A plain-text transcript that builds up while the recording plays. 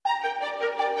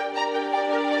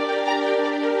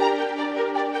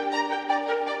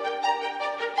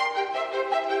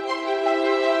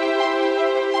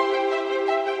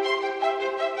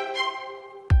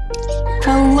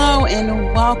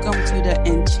and welcome to the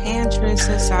Enchantress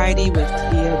Society with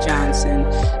Tia Johnson,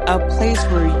 a place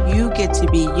where you get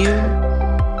to be you,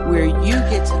 where you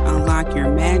get to unlock your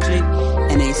magic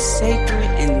in a sacred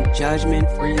and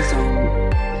judgment-free zone.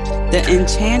 The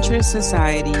Enchantress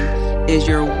Society is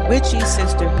your witchy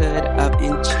sisterhood of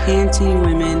enchanting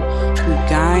women who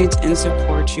guides and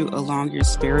supports you along your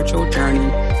spiritual journey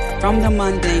from the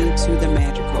mundane to the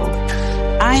magical.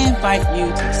 I invite you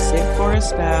to sit for a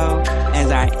spell as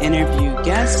I interview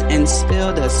guests and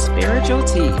spill the spiritual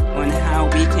tea on how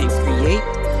we can create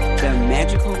the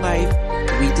magical life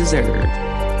we deserve.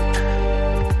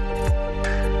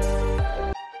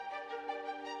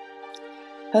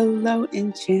 Hello,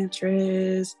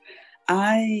 Enchantress.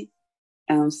 I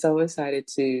am so excited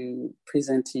to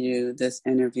present to you this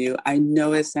interview. I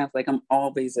know it sounds like I'm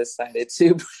always excited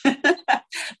too,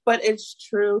 but it's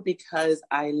true because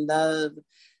I love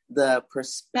the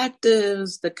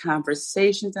perspectives, the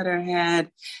conversations that are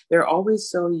had. They're always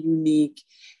so unique.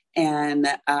 And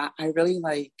I really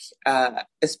like,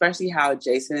 especially how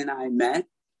Jason and I met,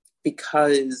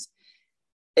 because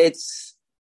it's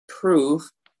proof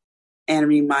and a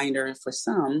reminder for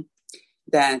some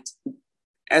that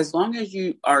as long as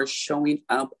you are showing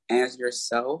up as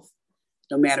yourself,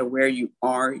 no matter where you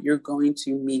are, you're going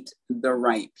to meet the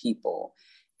right people.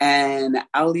 And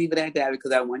I'll leave it at that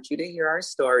because I want you to hear our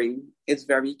story. It's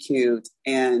very cute.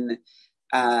 And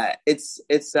it's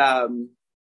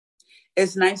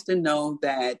nice to know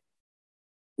that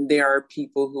there are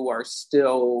people who are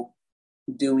still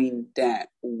doing that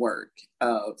work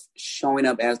of showing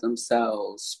up as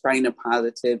themselves, spreading the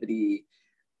positivity,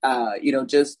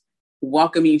 just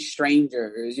welcoming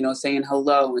strangers, saying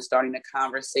hello and starting a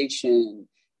conversation,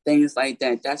 things like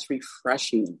that. That's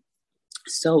refreshing.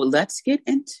 So let's get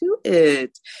into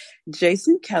it.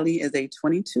 Jason Kelly is a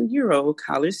 22-year-old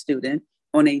college student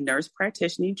on a nurse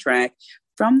practitioner track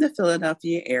from the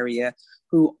Philadelphia area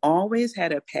who always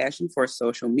had a passion for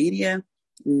social media,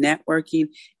 networking,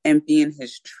 and being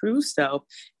his true self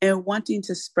and wanting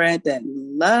to spread that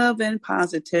love and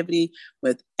positivity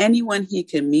with anyone he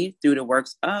could meet through the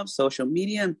works of social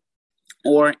media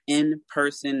or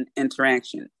in-person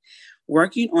interaction.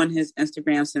 Working on his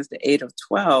Instagram since the age of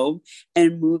 12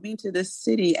 and moving to the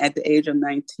city at the age of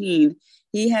 19,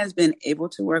 he has been able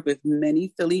to work with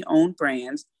many Philly-owned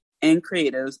brands and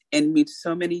creatives and meet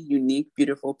so many unique,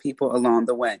 beautiful people along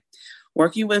the way.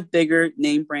 Working with bigger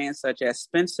name brands such as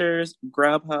Spencer's,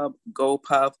 Grubhub,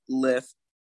 GoPuff, Lyft,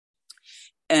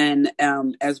 and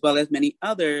as well as many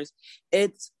others,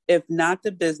 it's, if not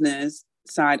the business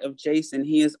side of Jason,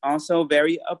 he is also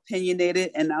very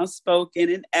opinionated and outspoken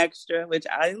and extra, which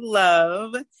I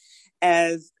love.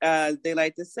 As they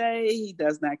like to say, he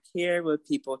does not care what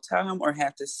people tell him or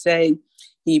have to say.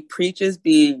 He preaches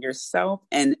being yourself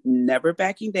and never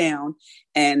backing down,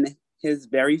 and his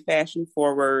very fashion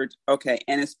forward,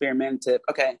 and experimentative.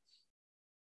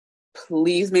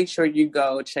 Please make sure you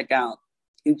go check out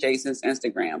Jason's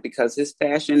Instagram because his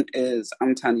fashion is,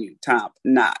 I'm telling you, top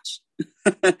notch.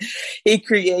 He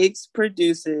creates,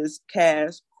 produces,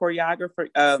 casts,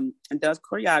 does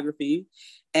choreography,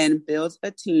 and builds a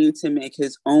team to make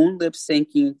his own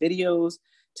lip-syncing videos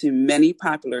to many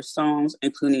popular songs,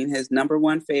 including his number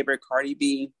one favorite, Cardi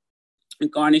B,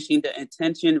 garnishing the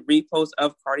attention repost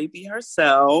of Cardi B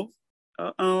herself,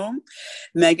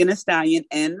 Megan Thee Stallion,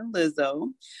 and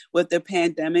Lizzo. With the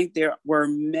pandemic, there were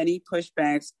many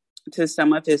pushbacks to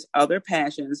some of his other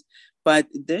passions, but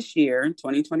this year,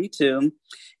 2022,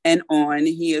 and on,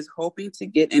 he is hoping to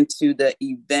get into the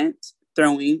event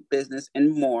throwing business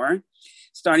and more,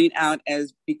 starting out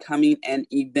as becoming an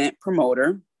event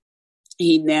promoter.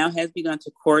 He now has begun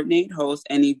to coordinate, host,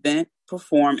 and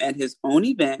perform at his own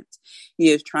events. He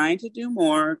is trying to do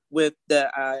more with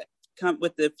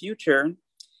the future,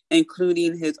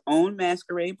 including his own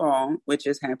masquerade ball, which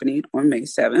is happening on May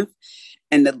 7th.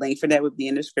 And the link for that would be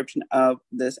in the description of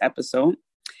this episode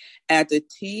at the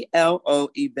TLO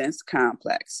Events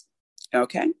Complex.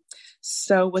 Okay.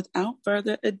 So without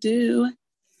further ado,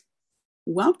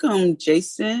 welcome,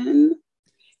 Jason.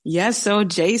 Yes. So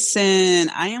Jason,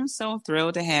 I am so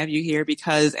thrilled to have you here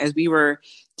because as we were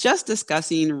just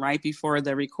discussing right before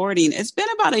the recording, it's been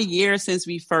about a year since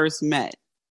we first met.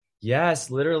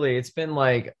 Yes, literally. It's been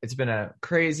a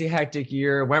crazy, hectic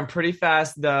year. It went pretty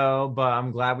fast though, but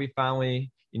I'm glad we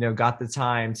finally, got the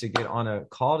time to get on a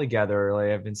call together.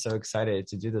 Like, I've been so excited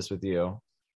to do this with you.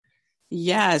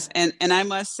 Yes. And I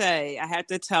must say, I have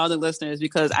to tell the listeners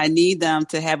because I need them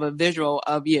to have a visual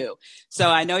of you. So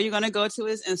I know you're going to go to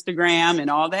his Instagram and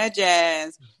all that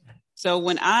jazz. So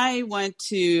when I went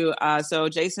to, so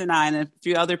Jason and I and a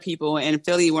few other people in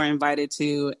Philly were invited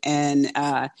to an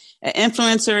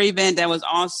influencer event that was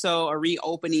also a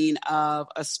reopening of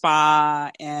a spa,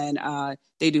 and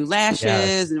they do Yeah, it's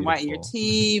lashes and whiten your beautiful.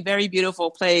 teeth. Very beautiful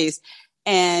place.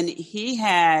 And he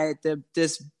had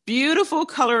this beautiful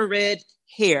color red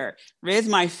hair. Red's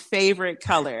my favorite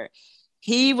color.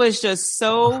 He was just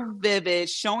so vivid,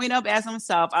 showing up as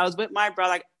himself. I was with my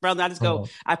brother. I just go, Oh.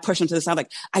 I push him to the side,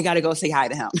 like, I got to go say hi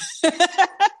to him.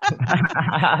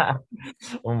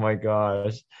 Oh my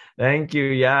gosh. Thank you.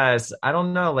 Yes. I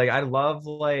don't know. Like I love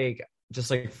like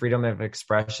just like freedom of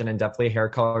expression, and definitely hair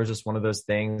color is just one of those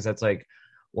things that's like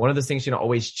one of those things you know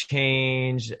always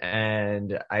change.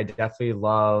 And I definitely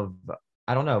love,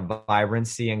 I don't know,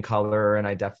 vibrancy and color, and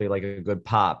I definitely like a good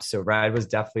pop. So red was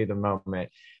definitely the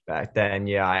moment back then.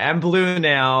 Yeah. I am blue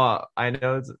now. I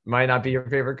know it might not be your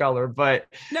favorite color, but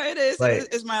No, it is. like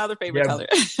It's my other favorite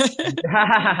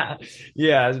yeah. color.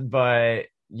 Yeah, but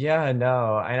yeah,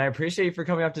 no. And I appreciate you for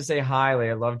coming up to say hi.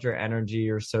 Like I loved your energy.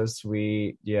 You're so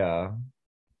sweet. Yeah.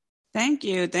 Thank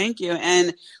you. Thank you.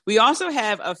 And we also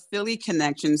have a Philly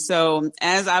connection. So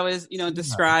as I was,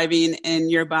 describing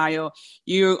in your bio,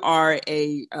 you are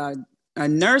a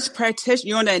nurse practitioner.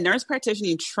 You're on that nurse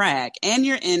practitioning track, and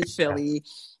you're in Philly,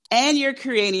 and you're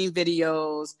creating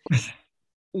videos.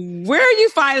 Where are you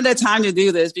finding the time to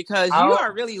do this? Because you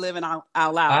are really living out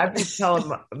loud. I've been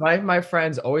telling my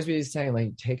friends always be saying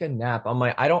like take a nap. I'm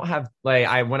like I don't have like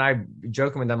I when I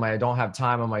joking with them like I don't have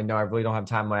time. I'm like no, I really don't have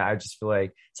time. Like I just feel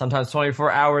like sometimes 24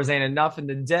 hours ain't enough in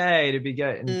the day to be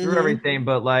getting through everything.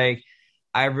 But like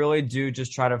I really do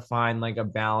just try to find like a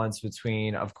balance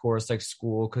between, of course, like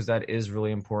school, because that is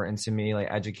really important to me. Like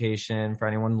education, for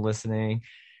anyone listening,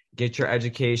 get your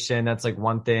education. That's like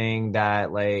one thing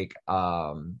that like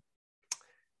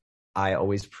I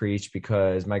always preach,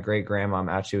 because my great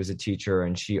grandmom actually was a teacher,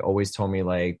 and she always told me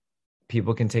like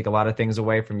people can take a lot of things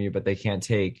away from you, but they can't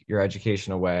take your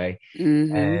education away.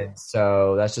 And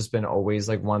so that's just been always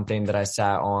like one thing that I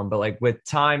sat on. But like with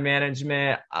time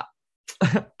management,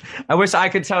 I wish I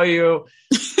could tell you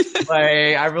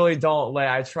like I really don't. Like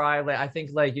I try, like I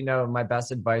think like my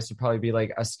best advice would probably be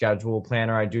like a schedule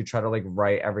planner. I do try to like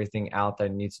write everything out that I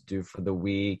need to do for the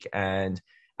week, and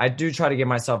I do try to give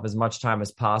myself as much time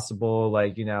as possible.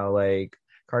 Like like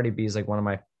Cardi B is like one of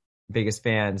my biggest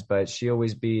fans, but she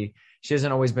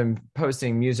hasn't always been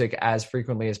posting music as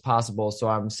frequently as possible. So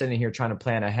I'm sitting here trying to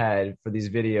plan ahead for these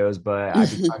videos, but I've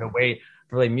been trying to wait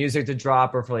for like music to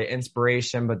drop or for like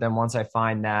inspiration. But then once I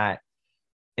find that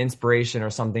inspiration or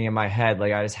something in my head,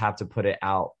 like I just have to put it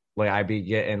out. Like I be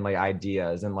getting like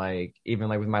ideas, and like even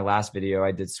like with my last video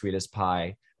I did Sweetest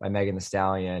Pie by Megan Thee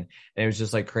Stallion, and it was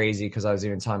just like crazy because I was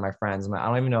even telling my friends, I'm like, I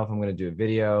don't even know if I'm going to do a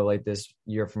video like this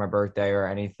year for my birthday or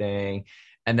anything.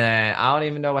 And then I don't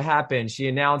even know what happened. She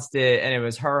announced it, and it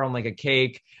was her on like a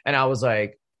cake, and I was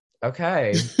like,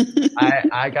 okay,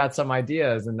 I got some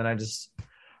ideas. And then I just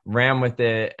ran with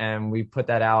it, and we put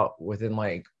that out within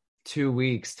like 2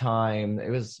 weeks time.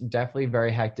 It was definitely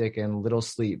very hectic and little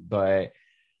sleep, but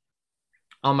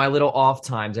on my little off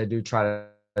times I do try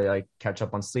to like catch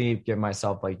up on sleep, give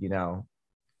myself like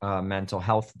mental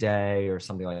health day or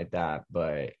something like that.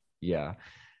 But yeah,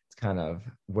 it's kind of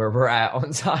where we're at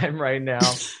on time right now.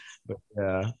 But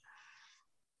yeah,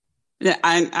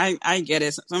 I get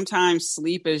it. Sometimes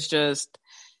sleep is just,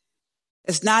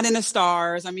 it's not in the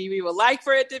stars. I mean, we would like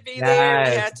for it to be there.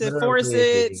 We have to force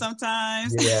it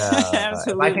sometimes. Yeah.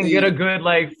 If I can get a good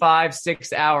like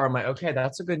 5-6 hour, I'm like, okay,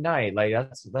 that's a good night. Like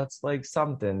that's like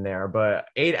something there. But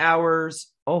 8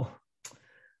 hours, oh,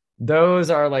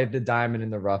 those are like the diamond in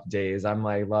the rough days. I'm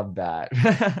like, love that.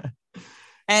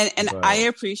 And I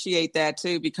appreciate that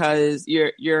too, because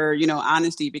your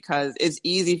honesty, because it's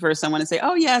easy for someone to say,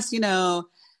 oh yes,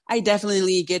 I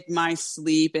definitely get my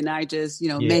sleep and I just,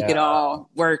 make it all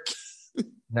work.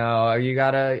 No,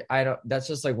 that's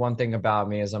just like one thing about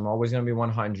me is I'm always going to be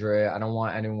 100. I don't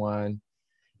want anyone,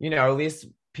 at least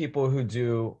people who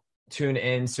do tune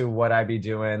into what I be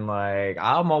doing. Like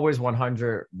I'm always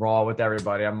 100 raw with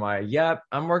everybody. I'm like, yep,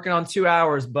 I'm working on 2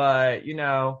 hours, but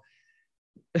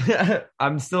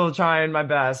I'm still trying my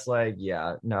best. Like,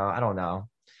 yeah, no, I don't know.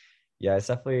 Yeah, it's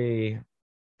definitely,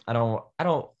 I don't,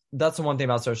 that's the one thing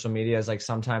about social media is like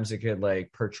sometimes it could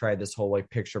like portray this whole like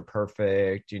picture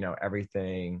perfect,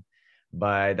 everything.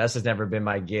 But that's just never been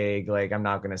my gig. Like I'm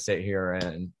not going to sit here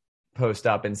and post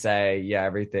up and say, yeah,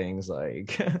 everything's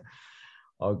like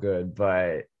all good.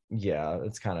 But yeah,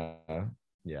 it's kind of,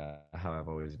 yeah, how I've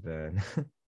always been.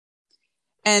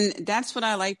 And that's what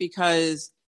I like,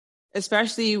 because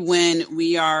especially when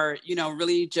we are,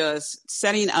 really just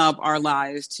setting up our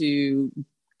lives to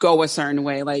go a certain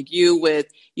way, like you with,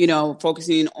 you know,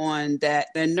 focusing on that,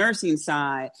 the nursing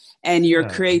side and your Yeah.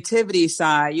 creativity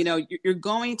side. You know, you're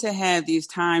going to have these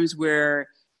times where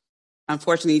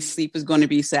unfortunately sleep is going to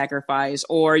be sacrificed,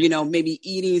 or, you know, maybe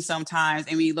eating sometimes.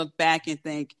 And we look back and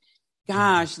think, Yeah.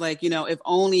 gosh, like, you know, if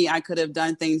only I could have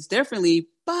done things differently.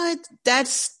 But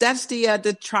that's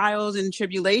the trials and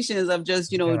tribulations of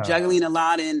just, you know, Yeah. juggling a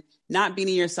lot and not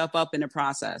beating yourself up in the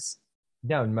process.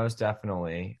 Yeah, most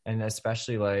definitely. And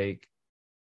especially like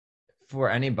for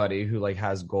anybody who like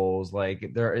has goals,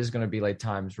 like there is going to be like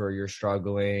times where you're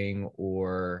struggling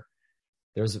or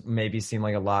there's maybe seem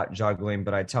like a lot juggling,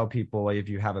 but I tell people like if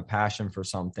you have a passion for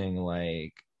something,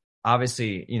 like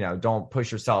obviously, you know, don't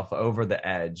push yourself over the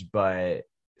edge, but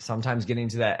sometimes getting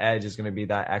to that edge is going to be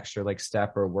that extra like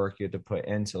step or work you have to put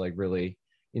into like really,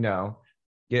 you know,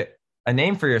 get a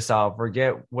name for yourself or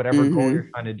get whatever goal you're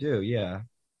Mm-hmm. trying to do. Yeah.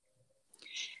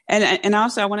 And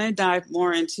also I want to dive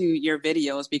more into your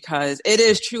videos because it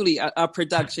is truly a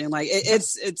production. Like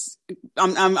it's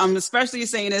I'm especially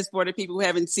saying this for the people who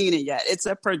haven't seen it yet. It's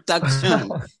a production,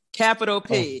 capital Oh,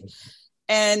 P.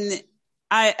 And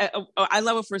I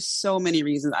love it for so many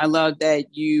reasons. I love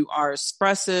that you are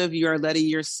expressive. You are letting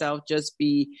yourself just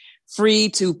be free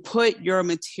to put your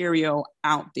material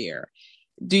out there.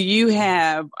 Do you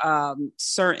have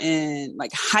certain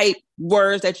like hype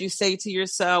words that you say to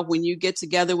yourself when you get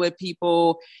together with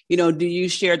people? You know, do you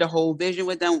share the whole vision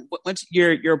with them? What's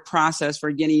your process for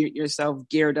getting yourself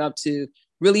geared up to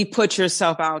really put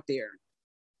yourself out there?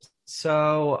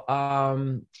 so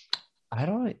I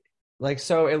don't like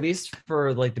so at least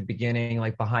for like the beginning,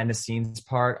 like behind the scenes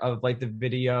part of like the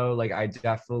video, like I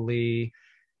definitely,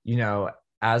 you know,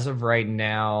 as of right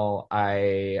now,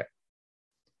 I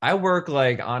work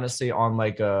like honestly on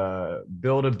like a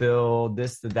build a build,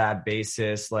 this to that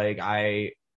basis. Like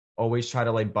I always try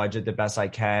to like budget the best I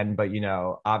can, but you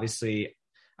know, obviously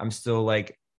I'm still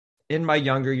like in my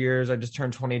younger years. I just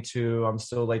turned 22. I'm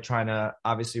still like trying to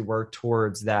obviously work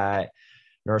towards that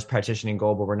nurse practitioning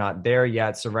goal, but we're not there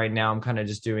yet. So right now I'm kind of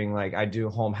just doing like I do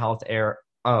home health care.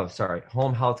 So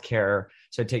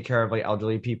I take care of like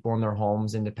elderly people in their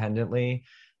homes independently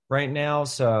right now.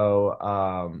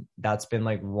 So that's been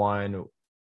like one,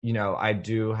 you know, I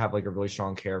do have like a really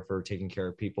strong care for taking care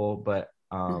of people, but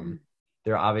Mm-hmm.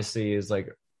 there obviously is like,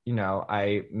 you know,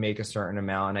 I make a certain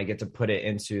amount and I get to put it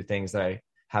into things that I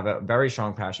have a very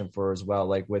strong passion for as well,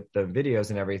 like with the videos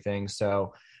and everything.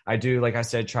 So I do, like I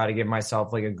said, try to give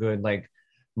myself like a good like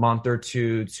month or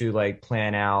two to like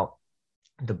plan out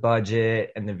the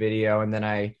budget and the video. And then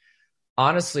I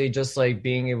honestly just like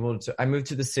being able to, I moved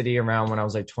to the city around when I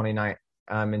was like 29,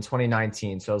 in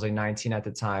 2019. So I was like 19 at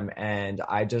the time. And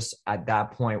I just at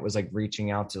that point was like reaching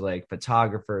out to like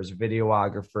photographers,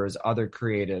 videographers, other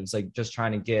creatives, like just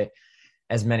trying to get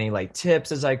as many like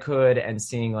tips as I could and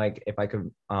seeing like if I could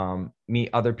meet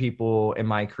other people in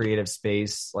my creative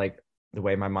space, like the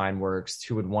way my mind works,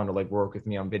 who would want to like work with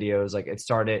me on videos. Like it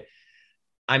started,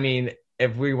 I mean,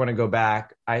 if we want to go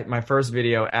back, my first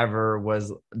video ever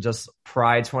was just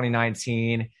Pride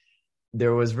 2019.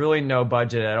 There was really no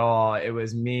budget at all. It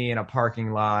was me in a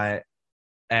parking lot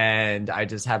and I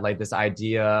just had like this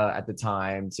idea at the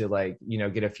time to like, you know,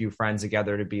 get a few friends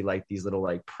together to be like these little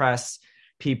like press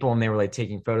people, and they were like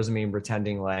taking photos of me and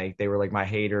pretending like they were like my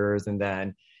haters. And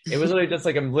then it was really just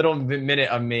like a little minute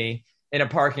of me in a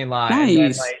parking lot, and then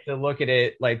Nice. like to look at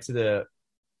it like to the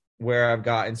where I've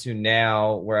gotten to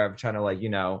now, where I'm trying to like, you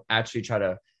know, actually try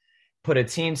to put a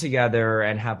team together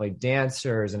and have like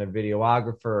dancers and a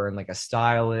videographer and like a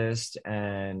stylist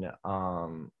and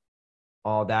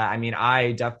all that. I mean,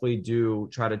 I definitely do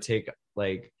try to take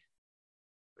like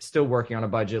still working on a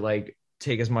budget, like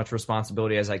take as much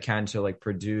responsibility as I can to like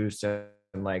produce and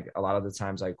like a lot of the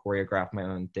times I choreograph my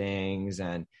own things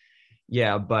and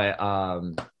yeah, but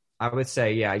I would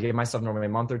say yeah, I give myself normally a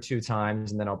month or two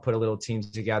times and then I'll put a little team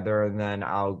together and then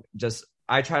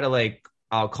I try to like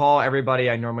I'll call everybody.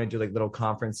 I normally do like little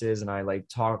conferences and I like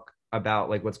talk about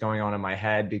like what's going on in my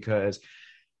head because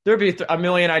there'd be a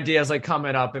million ideas like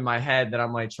coming up in my head that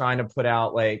I'm like trying to put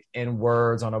out like in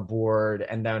words on a board.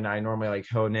 And then I normally like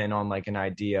hone in on like an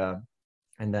idea.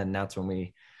 And then that's when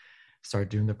we start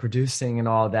doing the producing and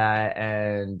all that.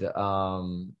 And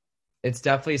it's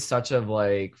definitely such a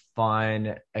like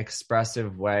fun,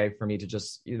 expressive way for me to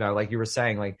just, you know, like you were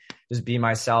saying, like just be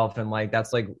myself. And like,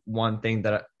 that's like one thing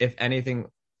that if anything,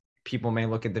 people may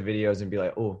look at the videos and be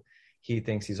like, oh, he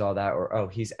thinks he's all that, or oh,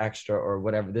 he's extra, or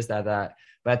whatever, this, that.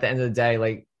 But at the end of the day,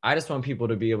 like I just want people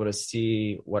to be able to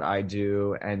see what I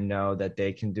do and know that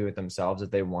they can do it themselves if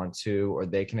they want to, or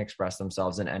they can express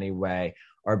themselves in any way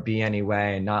or be any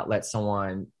way and not let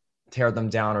someone tear them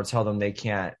down or tell them they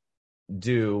can't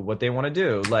do what they want to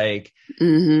do. Like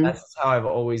that's how I've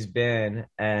always been.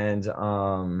 And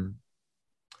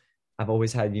I've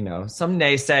always had, you know, some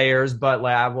naysayers, but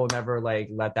like I will never like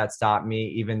let that stop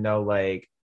me, even though like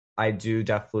I do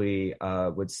definitely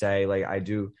would say like I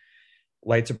do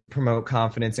like to promote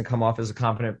confidence and come off as a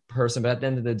confident person. But at the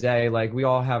end of the day, like we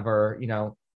all have our, you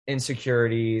know,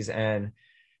 insecurities and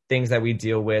things that we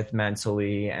deal with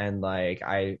mentally. And like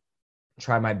I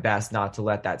try my best not to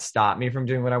let that stop me from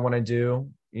doing what I want to do,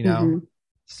 you know?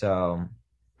 So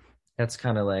that's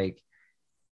kind of like,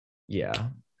 yeah,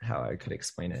 how I could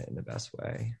explain it in the best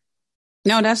way.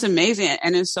 No, that's amazing.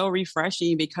 And it's so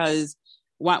refreshing because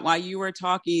while you were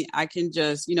talking, I can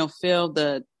just, you know, feel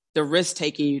the risk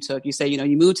taking you took. You say, you know,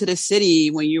 you moved to the city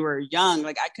when you were young.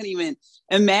 Like I couldn't even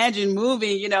imagine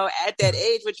moving, you know, at that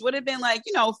age, which would have been like,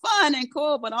 you know, fun and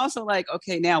cool, but also like,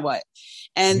 okay, now what?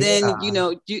 And then, you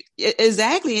know,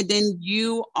 exactly. And then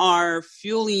you are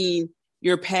fueling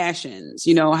your passions,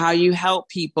 you know, how you help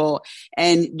people,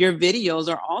 and your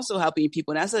videos are also helping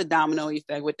people. That's a domino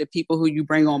effect with the people who you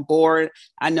bring on board.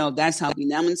 I know that's helping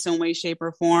them in some way, shape,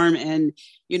 or form. And,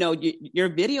 you know, your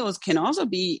videos can also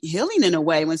be healing in a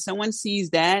way when someone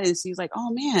sees that and sees like, oh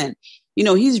man, you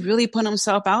know, he's really putting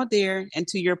himself out there. And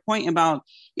to your point about,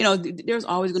 you know, there's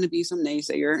always going to be some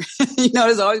naysayer, you know,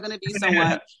 there's always going to be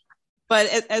someone. But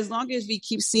as long as we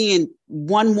keep seeing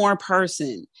one more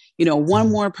person, you know, one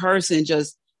more person,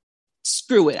 just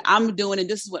screw it. I'm doing it.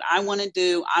 This is what I want to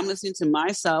do. I'm listening to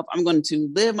myself. I'm going to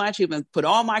live my truth and put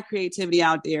all my creativity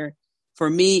out there for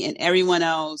me and everyone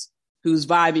else who's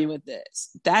vibing with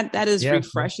this. That is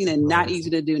refreshing and not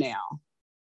easy to do now.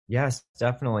 Yes,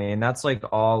 definitely. And that's like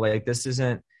all like, this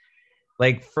isn't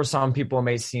like, for some people it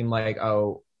may seem like,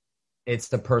 oh, it's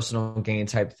the personal gain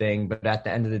type thing. But at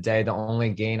the end of the day, the only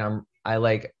gain I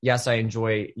like, yes, I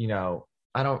enjoy, you know,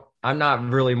 I'm not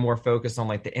really more focused on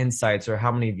like the insights or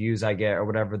how many views I get or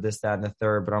whatever, this, that, and the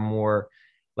third, but I'm more,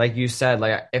 like you said,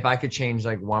 like if I could change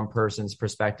like one person's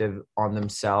perspective on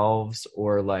themselves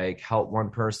or like help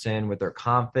one person with their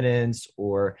confidence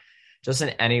or just in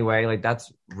any way, like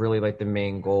that's really like the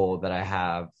main goal that I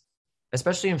have,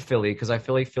 especially in Philly, because I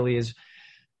feel like Philly is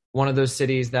one of those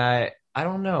cities that I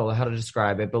don't know how to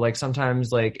describe it, but like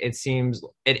sometimes like it seems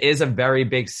it is a very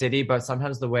big city, but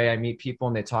sometimes the way I meet people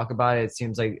and they talk about it, it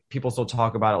seems like people still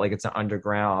talk about it like it's an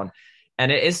underground, and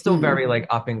it is still very like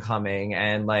up and coming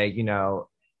and like, you know,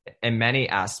 in many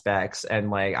aspects.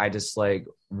 And like, I just like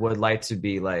would like to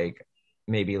be like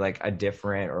maybe like a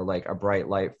different or like a bright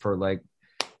light for like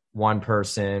one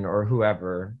person or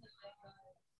whoever.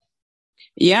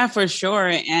 Yeah, for sure.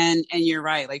 And you're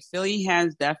right. Like Philly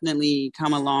has definitely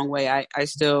come a long way. I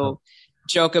still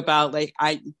joke about like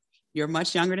you're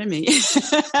much younger than me,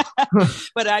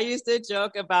 but I used to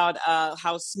joke about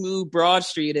how smooth Broad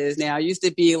Street is now. It used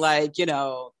to be like, you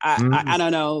know, I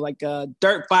don't know, like a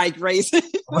dirt bike race. It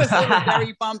was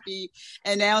very bumpy.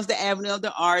 And now it's the Avenue of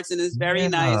the Arts and it's very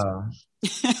nice.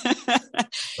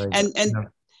 Like, and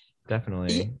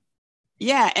definitely.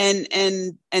 Yeah.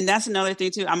 And that's another thing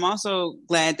too. I'm also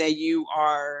glad that you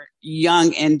are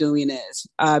young and doing this,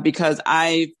 because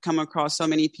I've come across so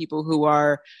many people who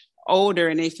are older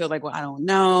and they feel like, well, I don't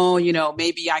know, you know,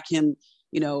 maybe I can,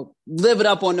 you know, live it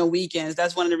up on the weekends.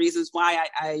 That's one of the reasons why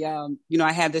I you know,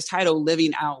 I have this title,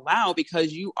 Living Out Loud,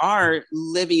 because you are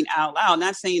living out loud.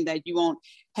 Not saying that you won't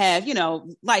have, you know,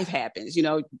 life happens, you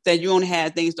know, that you won't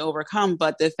have things to overcome,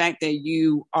 but the fact that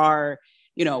you are,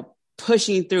 you know,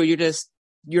 pushing through,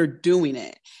 you're doing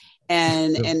it.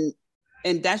 And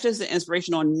that's just an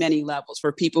inspiration on many levels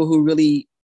for people who really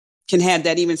can have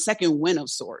that even second win of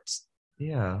sorts.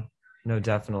 Yeah, no,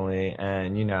 definitely.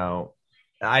 And, you know,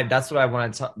 that's what I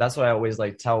want to, that's what I always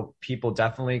like tell people,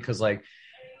 definitely. Cause like,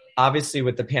 obviously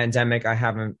with the pandemic,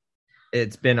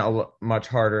 it's been much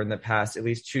harder in the past, at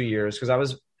least 2 years. Cause I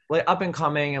was like up and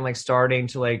coming and like starting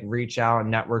to like reach out and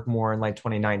network more in like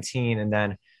 2019. And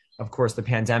then of course the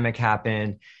pandemic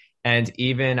happened. And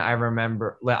even I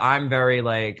remember, like, I'm very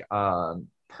like on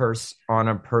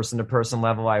a person to person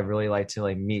level. I really like to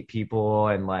like meet people,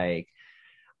 and like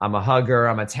I'm a hugger.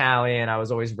 I'm Italian. I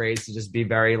was always raised to just be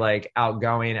very like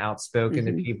outgoing, outspoken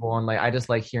to people, and like I just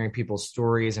like hearing people's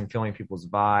stories and feeling people's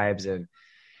vibes and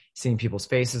seeing people's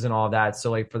faces and all that.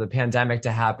 So like for the pandemic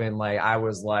to happen, like I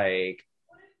was like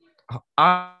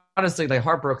honestly like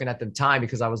heartbroken at the time,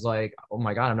 because I was like, oh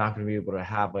my God, I'm not going to be able to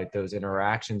have like those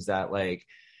interactions that like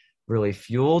really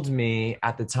fueled me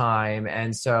at the time.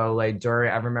 And so like I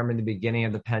remember in the beginning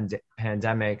of the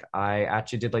pandemic, I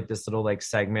actually did like this little like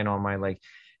segment on my like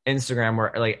Instagram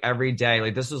where like every day,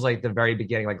 like this was like the very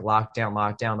beginning, like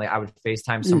lockdown, like I would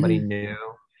FaceTime somebody new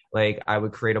like I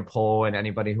would create a poll, and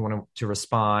anybody who wanted to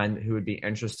respond, who would be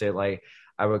interested, like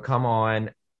I would come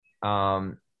on,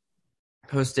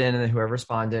 post in, and then whoever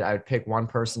responded, I would pick one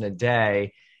person a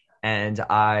day, and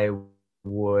I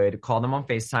would call them on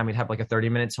FaceTime. We'd have like a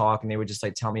 30-minute talk, and they would just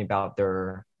like tell me about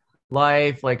their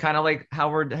life, like kind of like how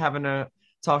we're having a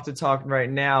talk right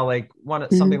now, like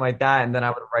something like that. And then I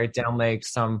would write down like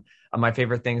some of my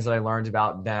favorite things that I learned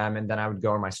about them, and then I would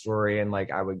go in my story and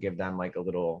like I would give them like a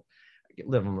little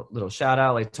shout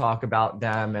out, like talk about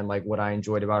them and like what I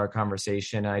enjoyed about our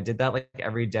conversation. And I did that like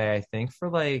every day, I think for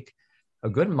like a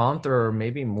good month or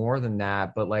maybe more than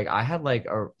that. But like I had like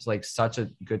such a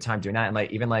good time doing that. And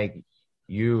like even like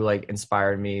you like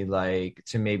inspired me like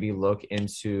to maybe look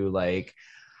into like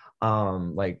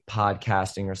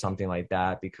podcasting or something like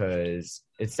that, because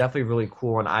it's definitely really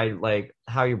cool. And I like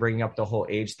how you're bringing up the whole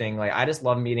age thing. Like I just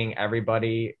love meeting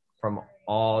everybody from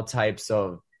all types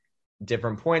of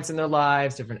different points in their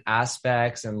lives, different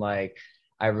aspects. And like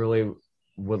I really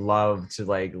would love to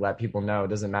like let people know it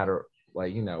doesn't matter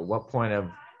like, you know, what point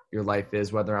of your life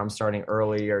is, whether I'm starting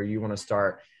early or you want to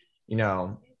start, you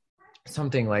know,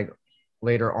 something like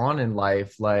later on in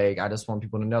life. Like I just want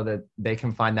people to know that they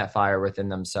can find that fire within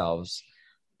themselves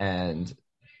and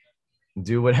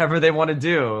do whatever they want to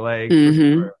do. Like for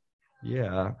sure.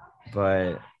 Yeah.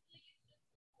 But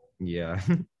yeah.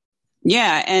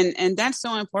 Yeah, and that's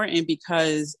so important,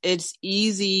 because it's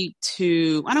easy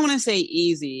to, I don't want to say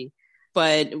easy,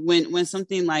 but when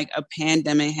something like a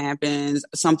pandemic happens,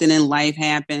 something in life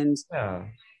happens,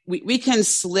 we can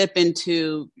slip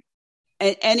into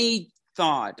any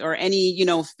thought or any, you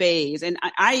know, phase. And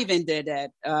I even did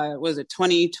that. Was it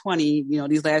 2020? You know,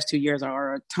 these last 2 years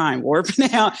are a time warp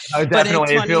now. Oh,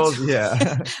 definitely. It feels,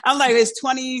 yeah. I'm like, it's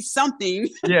 20 something.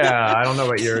 Yeah. I don't know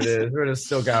what year it is. We're just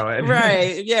still going.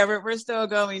 Right. Yeah. We're still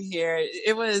going here.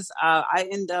 It was, I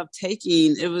ended up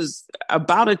taking, it was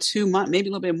about a 2 month, maybe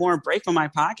a little bit more break from my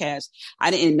podcast.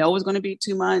 I didn't know it was going to be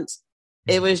 2 months.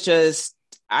 It was just,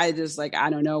 I just like, I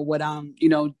don't know what I'm, you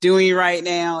know, doing right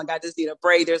now. Like I just need a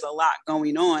break. There's a lot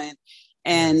going on.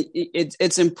 And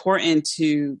it's important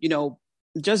to, you know,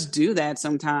 just do that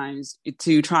sometimes,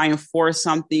 to try and force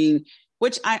something,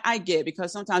 which I get,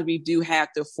 because sometimes we do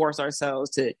have to force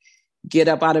ourselves to get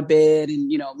up out of bed and,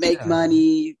 you know, make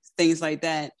money, things like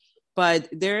that. But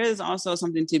there is also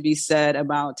something to be said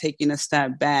about taking a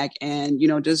step back and, you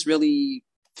know, just really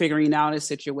figuring out a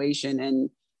situation, and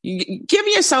you give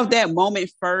yourself that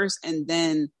moment first and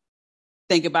then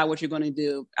think about what you're going to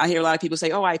do. I hear a lot of people say,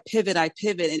 oh, I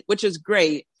pivot, which is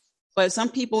great. But some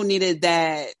people needed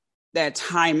that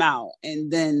time out and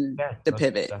then the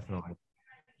pivot. Definitely.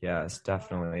 Yes,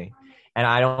 definitely. And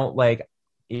I don't like,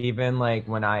 even like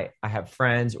when I have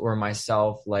friends or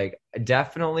myself, like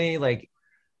definitely like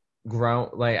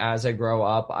grow, like as I grow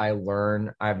up, I've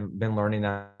been learning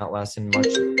that lesson much.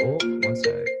 Oh, one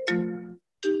sec.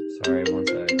 Sorry, one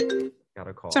sec. Got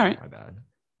a call. Sorry. My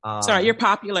bad. Sorry, you're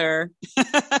popular.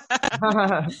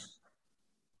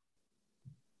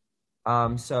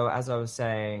 So as I was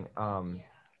saying,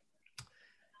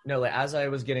 no, like as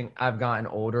I've gotten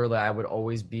older, like I would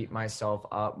always beat myself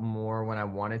up more when I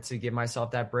wanted to give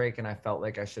myself that break. And I felt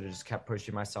like I should have just kept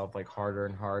pushing myself like harder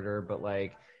and harder. But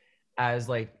like, as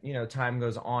like, you know, time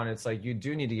goes on, it's like, you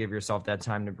do need to give yourself that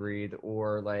time to breathe,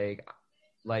 or like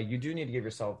you do need to give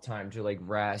yourself time to like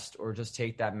rest, or just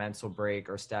take that mental break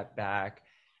or step back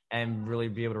and really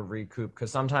be able to recoup.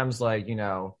 Cause sometimes like, you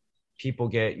know, people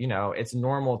get, you know, it's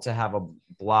normal to have a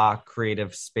block,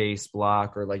 creative space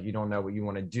block, or like you don't know what you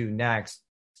want to do next,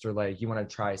 or like you want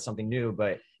to try something new,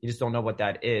 but you just don't know what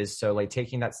that is. So like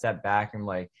taking that step back and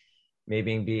like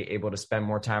maybe be able to spend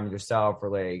more time with yourself, or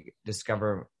like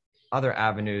discover other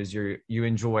avenues you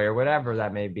enjoy, or whatever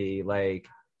that may be, like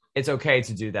it's okay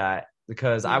to do that.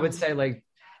 Because I would say like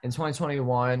in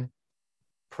 2021,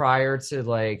 prior to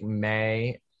like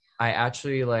May, I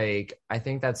actually like, I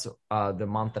think that's the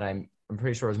month that I'm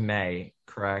pretty sure it was May,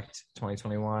 correct?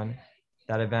 2021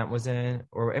 that event was in,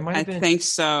 or it might have been. I think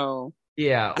so.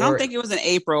 Yeah. I don't think it was in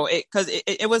April, because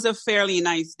it was a fairly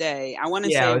nice day. I want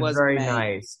to say it was very May.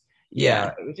 Nice. Yeah,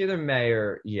 it was either May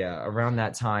or around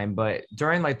that time. But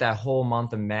during like that whole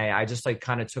month of May, I just like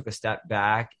kind of took a step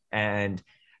back, and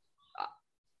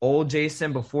old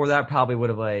Jason before that probably would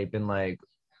have like been like,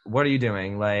 what are you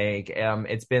doing? Like,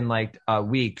 it's been like a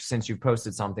week since you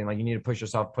posted something. Like, you need to push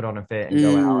yourself, put on a fit, and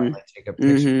go out and like take a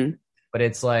picture. But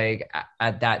it's like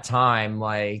at that time,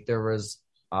 like there was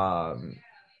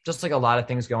just like a lot of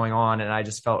things going on, and I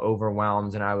just felt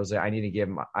overwhelmed, and I was like,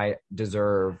 I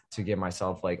deserve to give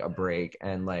myself like a break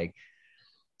and like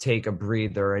take a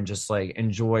breather and just like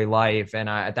enjoy life. And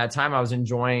at that time I was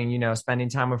enjoying, you know, spending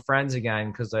time with friends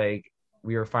again, because like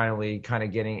we were finally kind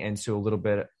of getting into a little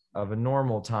bit of a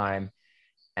normal time.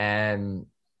 And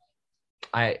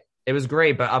it was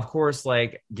great. But of course,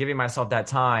 like giving myself that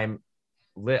time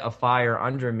lit a fire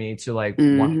under me to like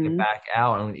want to get back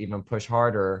out and even push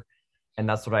harder. And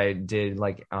that's what I did,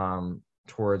 like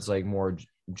towards like more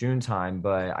June time.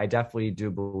 But I definitely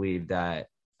do believe that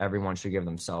everyone should give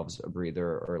themselves a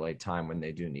breather or like time when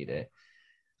they do need it.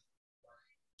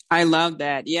 I love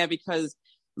that. Yeah, because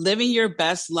living your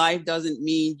best life doesn't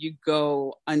mean you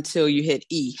go until you hit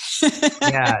E.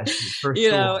 Yeah, for you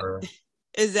sure. know,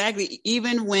 exactly.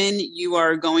 Even when you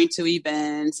are going to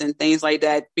events and things like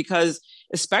that, because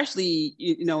especially,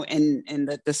 you know, in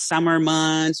the summer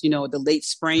months, you know, the late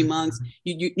spring months,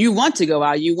 you want to go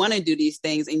out, you want to do these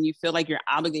things, and you feel like you're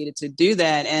obligated to do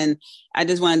that. And I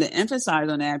just wanted to emphasize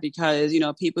on that because, you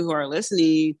know, people who are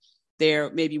listening,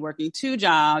 they're maybe working two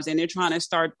jobs and they're trying to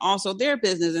start also their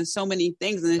business and so many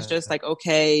things. And it's just like,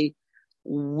 okay,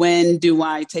 when do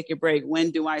I take a break?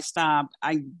 When do I stop?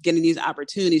 I'm getting these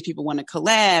opportunities. People want to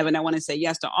collab and I want to say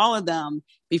yes to all of them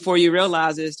before you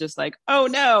realize it's just like, oh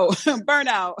no,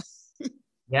 burnout.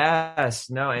 Yes,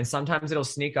 no. And sometimes it'll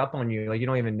sneak up on you. Like you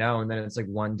don't even know. And then it's like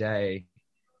one day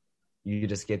you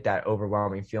just get that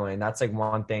overwhelming feeling. That's like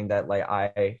one thing that like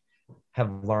I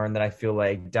have learned that I feel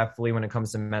like definitely when it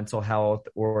comes to mental health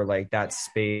or like that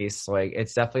space, like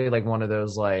it's definitely like one of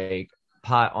those like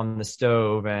pot on the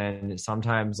stove. And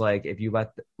sometimes like if you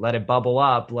let it bubble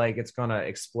up, like it's gonna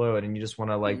explode, and you just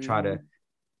want to like try to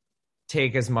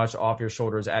take as much off your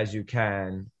shoulders as you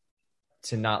can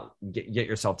to not get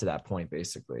yourself to that point,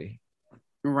 basically.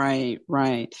 Right.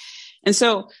 And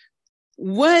so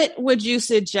what would you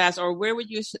suggest, or where would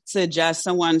you suggest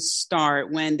someone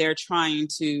start when they're trying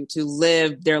to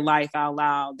live their life out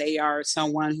loud? They are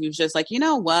someone who's just like, you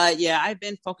know what? Yeah, I've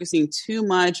been focusing too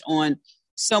much on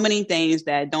so many things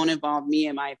that don't involve me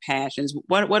and my passions.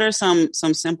 What are some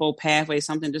simple pathways,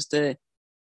 something just to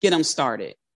get them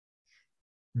started?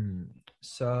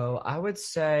 So I would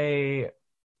say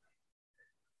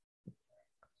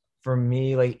for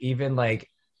me, like even like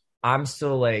I'm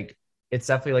still like it's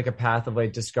definitely like a path of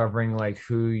like discovering like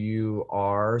who you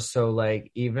are. So like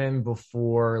even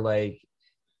before like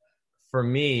for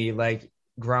me, like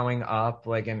growing up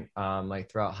like in like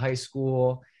throughout high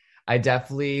school, I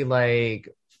definitely like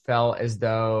felt as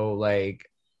though like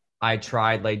I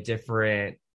tried like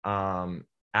different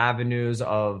avenues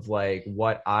of like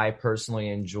what I personally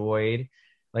enjoy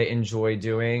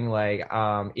doing, like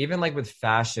even like with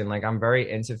fashion, like I'm very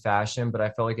into fashion, but I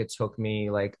felt like it took me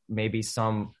like maybe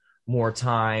some more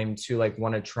time to like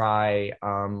want to try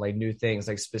like new things,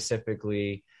 like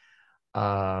specifically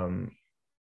um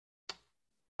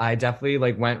I definitely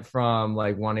like went from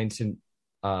like wanting to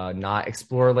not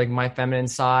explore like my feminine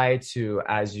side to,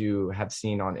 as you have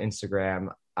seen on Instagram,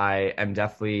 I am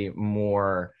definitely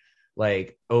more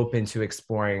like open to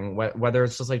exploring whether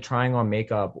it's just like trying on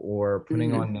makeup or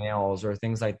putting on nails or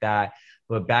things like that.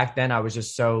 But back then I was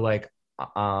just so like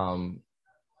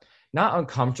not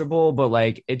uncomfortable, but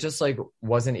like it just like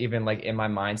wasn't even like in my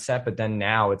mindset. But then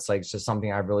now it's like it's just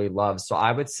something I really love. So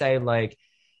I would say like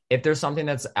if there's something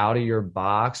that's out of your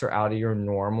box or out of your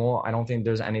normal, I don't think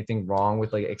there's anything wrong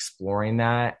with like exploring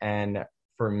that. And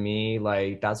for me,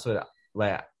 like that's what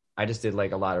like I just did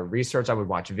like a lot of research. I would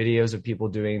watch videos of people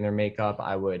doing their makeup.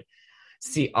 I would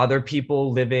see other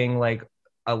people living like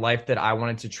a life that I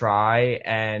wanted to try.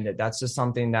 And that's just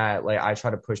something that like I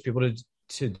try to push people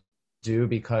to do,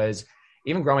 because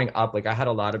even growing up, like I had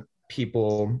a lot of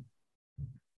people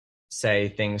say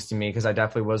things to me because I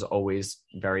definitely was always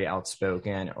very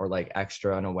outspoken or like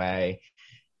extra in a way,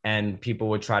 and people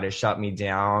would try to shut me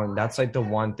down. That's like the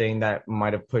one thing that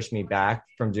might have pushed me back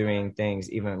from doing things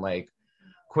even like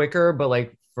quicker. But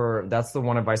like that's the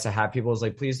one advice I have people is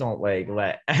like, please don't like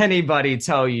let anybody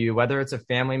tell you, whether it's a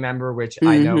family member, which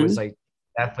I know is like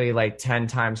definitely like 10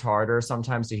 times harder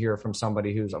sometimes to hear from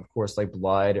somebody who's of course like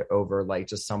blood over like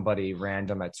just somebody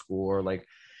random at school or like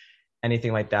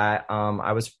anything like that.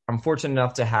 I'm fortunate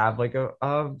enough to have like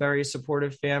a very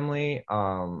supportive family,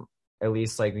 at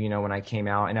least like, you know, when I came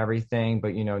out and everything.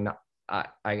 But, you know, I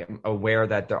am aware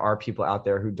that there are people out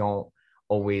there who don't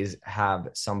always have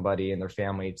somebody in their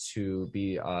family to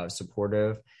be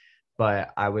supportive.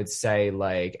 But I would say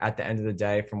like at the end of the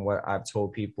day, from what I've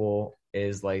told people,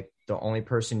 is like the only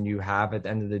person you have at the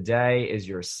end of the day is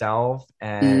yourself.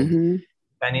 And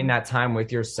spending that time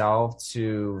with yourself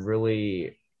to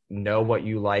really know what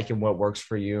you like and what works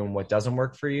for you and what doesn't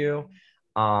work for you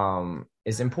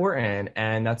is important.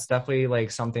 And that's definitely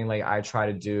like something like I try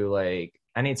to do like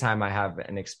anytime I have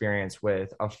an experience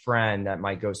with a friend that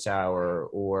might go sour,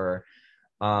 or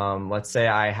let's say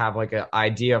I have like an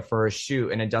idea for a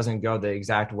shoot and it doesn't go the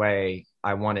exact way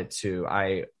I want it to,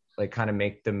 I like kind of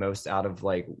make the most out of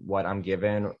like what I'm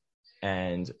given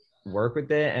and work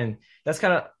with it. And that's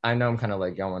kind of, I know I'm kind of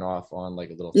like going off on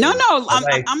like a little no thing, no but I'm,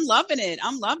 like, I'm loving it.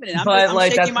 I'm loving it. but I'm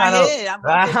like shaking that's my kind head. I'm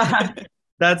loving of it.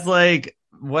 that's like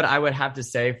what I would have to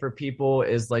say for people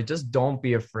is like, just don't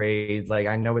be afraid. Like,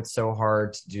 I know it's so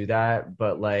hard to do that,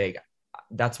 but like,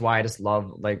 that's why I just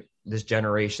love like this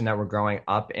generation that we're growing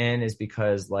up in, is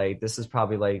because like, this is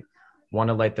probably like one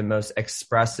of like the most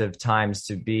expressive times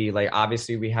to be. Like,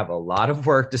 obviously we have a lot of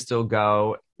work to still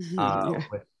go, Yeah.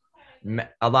 with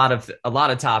a lot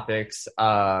of topics.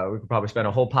 We could probably spend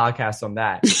a whole podcast on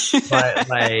that, but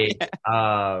like,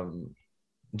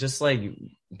 just like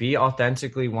be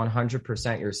authentically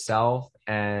 100% yourself.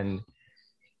 And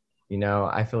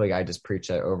I feel like I just preach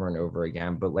that over and over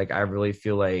again, but like, I really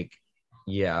feel like,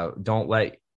 yeah, don't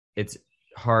let, it's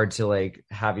hard to like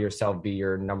have yourself be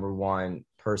your number one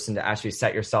person to actually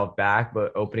set yourself back,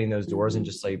 but opening those doors and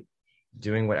just like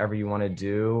doing whatever you want to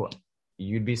do,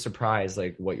 you'd be surprised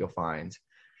like what you'll find.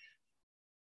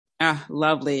 Ah,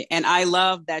 lovely. And I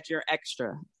love that you're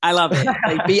extra. I love it.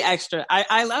 Like, be extra.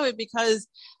 I love it because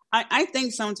I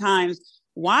think sometimes,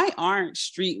 why aren't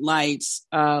street lights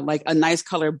like a nice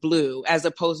color blue as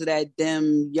opposed to that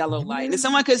dim yellow light? And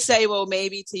someone could say, well,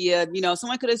 maybe to you,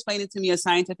 someone could explain it to me a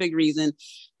scientific reason.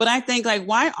 But I think, like,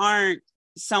 why aren't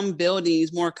some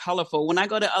buildings more colorful? When I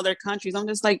go to other countries, I'm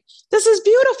just like, this is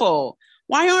beautiful.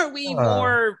 Why aren't we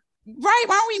more right?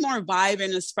 Why aren't we more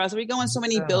vibrant and expressive? We go in so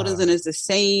many buildings and it's the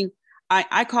same.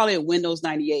 I call it Windows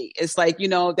 98. It's like,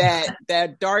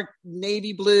 that dark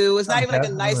navy blue. It's not even like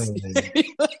a nice.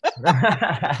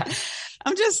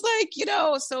 I'm just like,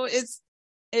 so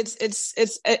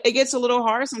it gets a little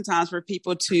hard sometimes for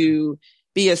people to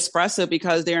be expressive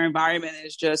because their environment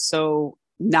is just so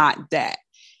not that.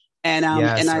 And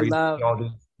and I love all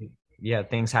these,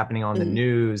 things happening on the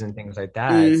news and things like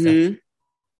that. Mm-hmm. It's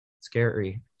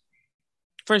scary.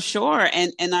 For sure.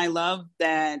 And I love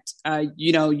that,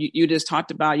 you just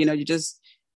talked about, you just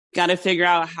got to figure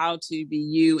out how to be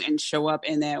you and show up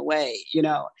in that way,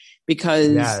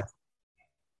 because,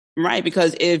 right.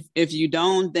 Because if you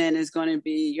don't, then it's going to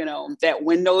be, that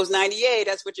Windows 98,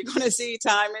 that's what you're going to see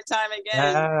time and time again.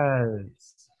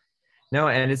 Yes. No,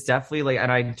 and it's definitely like,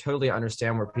 and I totally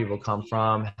understand where people come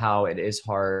from, how it is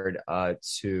hard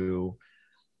to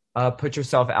put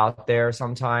yourself out there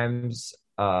sometimes.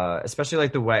 Especially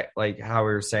like the way, like how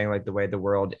we were saying, like the way the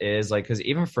world is, like, because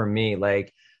even for me,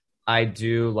 like, I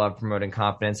do love promoting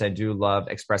confidence. I do love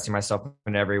expressing myself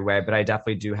in every way, but I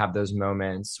definitely do have those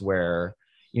moments where,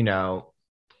 like,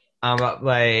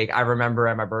 I remember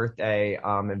at my birthday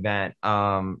event,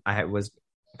 I was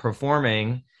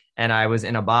performing and I was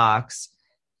in a box,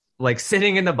 like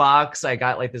sitting in the box. I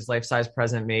got like this life-size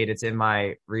present made. It's in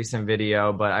my recent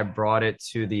video, but I brought it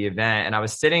to the event and I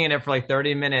was sitting in it for like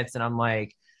 30 minutes. And I'm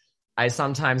like, I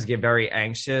sometimes get very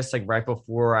anxious, like right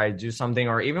before I do something,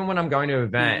 or even when I'm going to an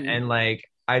event. And like,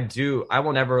 I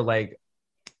will never like,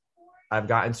 I've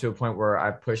gotten to a point where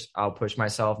I'll push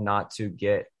myself not to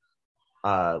get,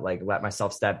 like let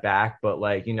myself step back. But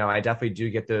like, I definitely do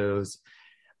get those,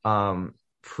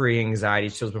 pre-anxiety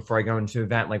chills before I go into an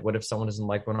event. Like, what if someone doesn't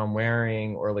like what I'm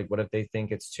wearing, or like, what if they think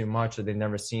it's too much, or they've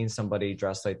never seen somebody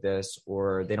dressed like this,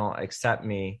 or they don't accept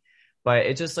me. But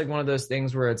it's just like one of those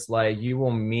things where it's like, you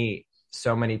will meet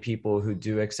so many people who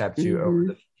do accept you over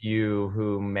the few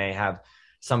who may have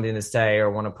something to say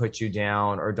or want to put you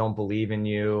down or don't believe in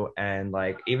you. And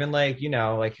like, even like,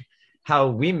 like how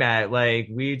we met, like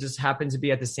we just happened to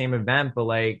be at the same event, but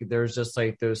like there's just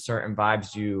like those certain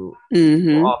vibes you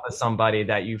off of somebody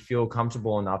that you feel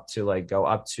comfortable enough to like go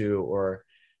up to or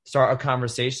start a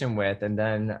conversation with, and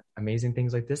then amazing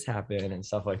things like this happen and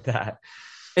stuff like that.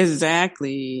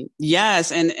 Exactly.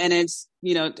 Yes. And it's,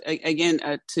 again,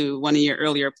 to one of your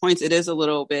earlier points, it is a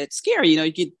little bit scary,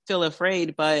 you can feel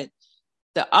afraid, but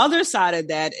the other side of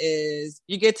that is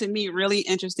you get to meet really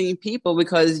interesting people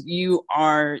because you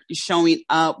are showing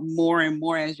up more and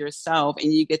more as yourself,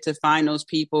 and you get to find those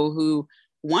people who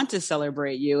want to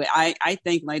celebrate you. I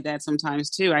think like that sometimes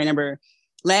too. I remember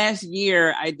last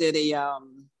year I did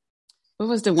what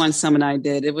was the one summit I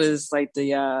did? It was like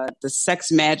the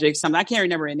sex magic summit. I can't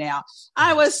remember it now.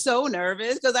 I was so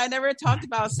nervous because I never talked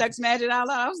about sex magic out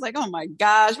loud. I was like, oh my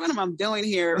gosh, what am I doing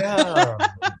here? Yeah.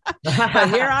 But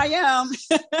here I am.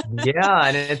 Yeah.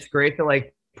 And it's great to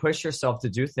like push yourself to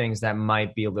do things that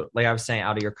might be a little, like I was saying,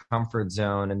 out of your comfort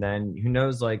zone. And then who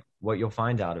knows like what you'll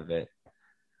find out of it.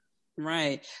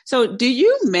 Right. So do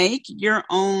you make your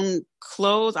own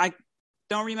clothes? I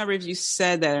don't remember if you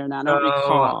said that or not. I don't So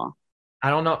recall. I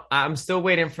don't know. I'm still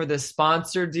waiting for the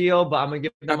sponsor deal, but I'm gonna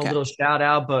give them a Okay. little shout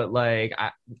out. But like,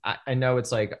 I know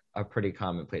it's like a pretty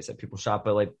common place that people shop,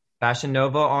 but like Fashion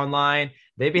Nova online,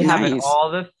 they be having Nice.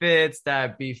 all the fits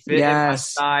that be fit in my Yes.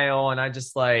 style, and I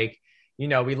just like, we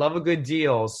love a good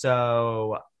deal.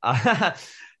 So I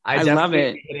I love definitely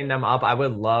it. be hitting them up. I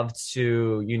would love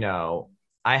to,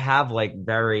 I have like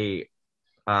very,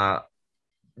 I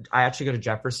actually go to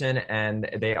Jefferson, and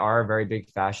they are a very big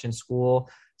fashion school.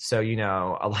 So,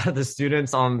 a lot of the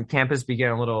students on campus be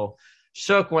getting a little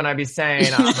shook when I be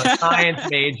saying I'm a science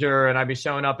major and I be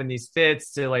showing up in these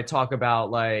fits to like talk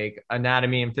about like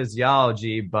anatomy and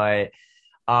physiology. But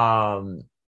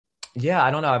yeah, I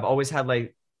don't know. I've always had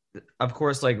like, of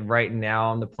course, like right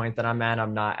now on the point that I'm at,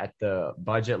 I'm not at the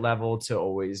budget level to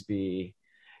always be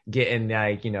getting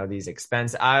like these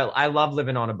expenses. I love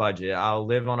living on a budget. I'll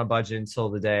live on a budget until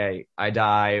the day I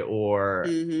die or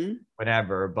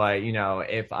whatever. But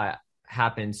if I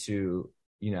happen to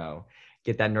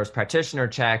get that nurse practitioner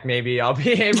check, maybe I'll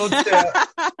be able to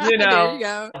There you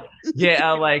go. get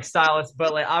a like stylist.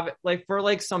 But like I like for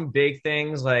like some big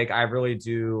things, like I really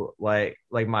do like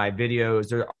my videos.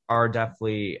 There are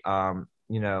definitely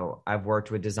I've worked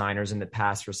with designers in the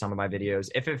past for some of my videos.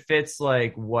 If it fits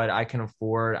like what I can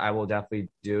afford, I will definitely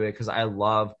do it because I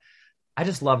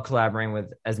just love collaborating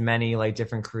with as many like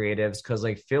different creatives because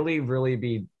like Philly really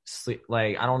be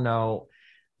like, I don't know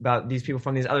about these people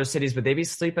from these other cities, but they be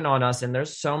sleeping on us. And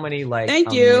there's so many like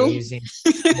amazing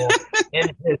people in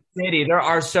this city. There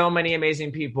are so many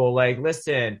amazing people. Like,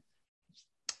 listen,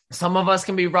 some of us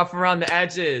can be rough around the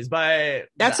edges, but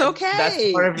that's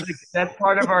okay. That's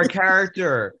part of our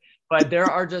character. But there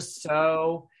are just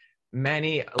so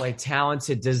many like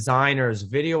talented designers,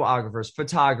 videographers,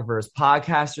 photographers,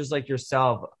 podcasters like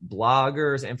yourself,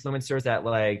 bloggers, influencers that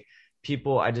like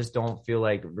people I just don't feel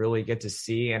like really get to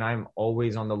see. And I'm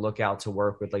always on the lookout to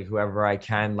work with like whoever I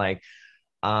can. Like,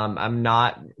 I'm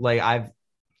not like I'm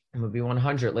gonna be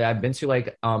 100. Like I've been to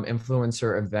like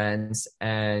influencer events,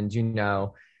 and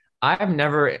I've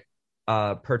never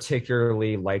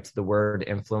particularly liked the word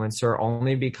influencer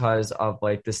only because of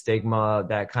like the stigma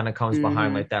that kind of comes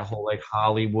behind like that whole like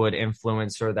Hollywood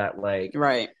influencer that like,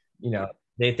 right.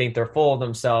 They think they're full of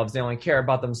themselves. They only care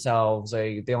about themselves.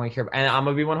 Like they only care. And I'm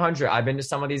gonna be 100. I've been to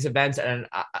some of these events and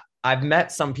I've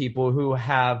met some people who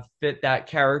have fit that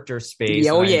character space.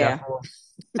 Oh yeah.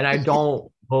 And I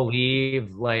don't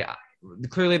believe like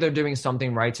clearly they're doing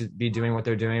something right to be doing what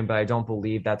they're doing, but I don't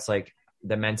believe that's like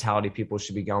the mentality people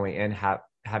should be going in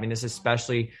having this,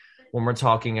 especially when we're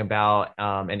talking about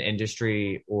an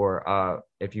industry or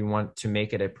if you want to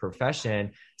make it a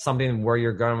profession, something where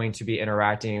you're going to be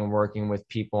interacting and working with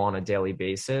people on a daily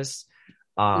basis.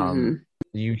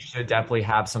 You should definitely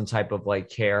have some type of like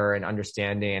care and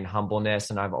understanding and humbleness.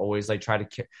 And I've always like tried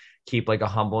to keep like a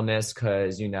humbleness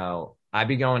because, I'd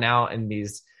be going out in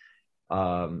these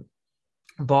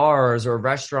bars or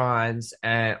restaurants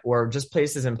or just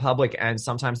places in public. And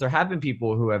sometimes there have been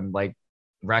people who have like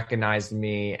recognized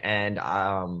me and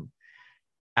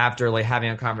after like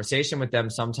having a conversation with them,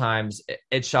 sometimes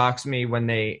it shocks me when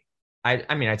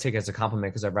I mean I take it as a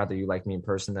compliment because I'd rather you like me in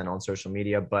person than on social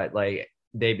media, but like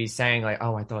they be saying like,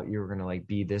 oh, I thought you were gonna like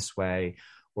be this way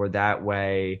or that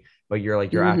way, but you're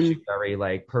actually very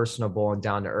like personable and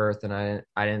down to earth, and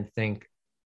I didn't think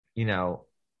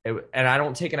and I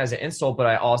don't take it as an insult, but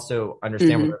I also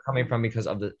understand where they're coming from because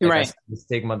of the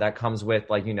stigma that comes with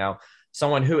like,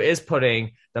 someone who is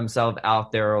putting themselves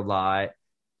out there a lot.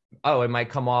 Oh, it might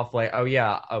come off like, oh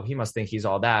yeah, oh, he must think he's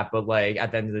all that. But like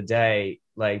at the end of the day,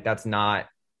 like that's not,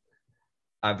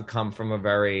 I've come from a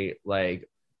very like,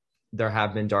 there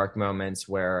have been dark moments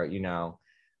where,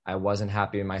 I wasn't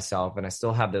happy with myself and I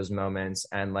still have those moments.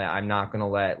 And like, I'm not going to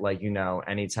let like,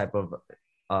 any type of,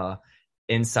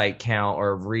 insight count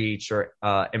or reach or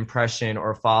impression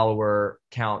or follower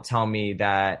count tell me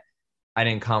that I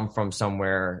didn't come from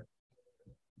somewhere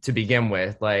to begin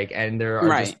with. Like, and there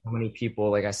are just so many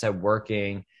people, like I said,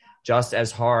 working just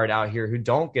as hard out here who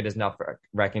don't get enough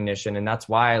recognition. And that's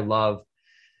why I love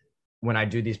when I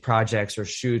do these projects or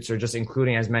shoots or just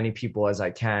including as many people as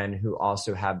I can who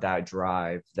also have that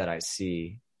drive that I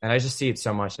see. And I just see it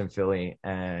so much in Philly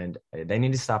and they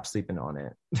need to stop sleeping on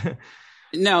it.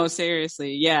 No,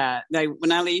 seriously. Yeah. Like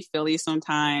when I leave Philly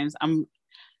sometimes I'm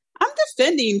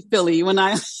defending Philly when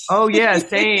I oh yeah,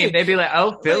 same. They'd be like,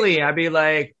 oh, Philly. I'd be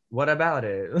like, what about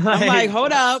it? I'm like,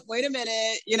 hold up, wait a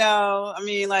minute. I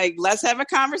mean, like, let's have a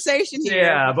conversation here.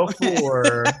 Yeah,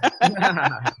 before.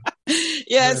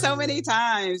 Yeah, so many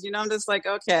times, I'm just like,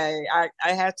 okay,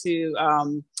 I have to,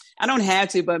 I don't have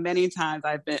to, but many times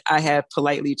I have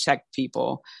politely checked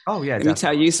people. Oh yeah, Let me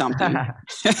tell definitely. you something.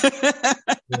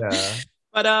 Yeah.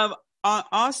 But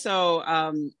also,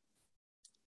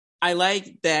 I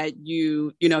like that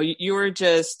you were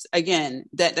just, again,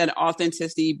 that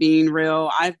authenticity, being real.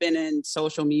 I've been in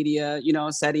social media,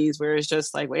 settings where it's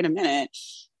just like, wait a minute.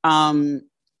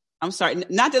 I'm sorry,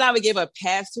 not that I would give a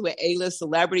pass to an A-list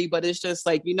celebrity, but it's just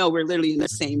like, we're literally in the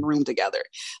same room together.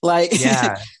 Like,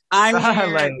 Yeah. I'm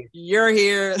here, Like, you're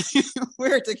here,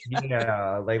 we're together.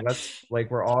 yeah,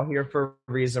 like we're all here for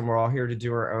a reason. We're all here to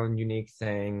do our own unique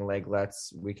thing. Like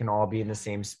we can all be in the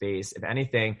same space. If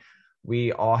anything,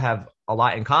 we all have a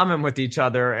lot in common with each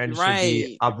other and should be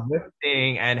Right.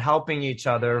 uplifting and helping each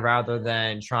other rather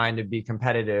than trying to be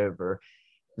competitive or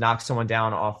knock someone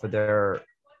down off of their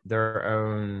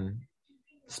own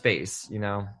space,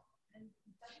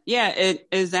 Yeah,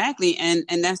 exactly. And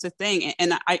that's the thing.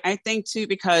 And I think too,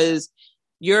 because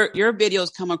your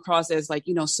videos come across as like,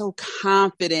 so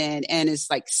confident, and it's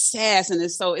like sass, and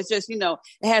it's just, it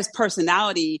has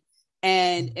personality.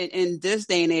 And in this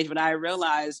day and age, what I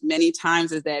realize many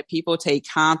times is that people take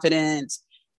confidence,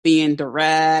 being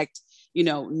direct,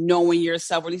 knowing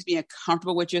yourself, or at least being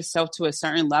comfortable with yourself to a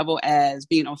certain level, as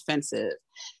being offensive.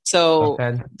 So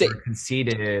offensive or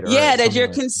conceited or yeah, that something you're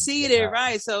like conceited, that.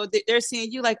 right? So they're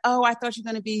seeing you like, oh, I thought you're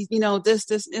going to be, this.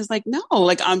 It's like, no,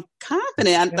 like, I'm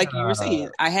confident. Like you were Yeah.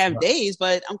 saying, I have days,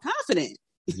 but I'm confident.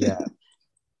 Yeah,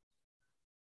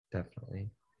 definitely.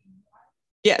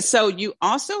 Yeah. So you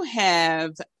also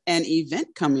have an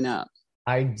event coming up.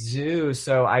 I do.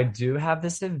 So I do have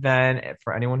this event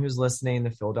for anyone who's listening in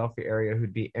the Philadelphia area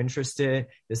who'd be interested.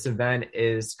 This event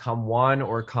is come one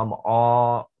or come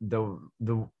all. The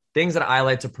things that I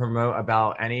like to promote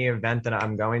about any event that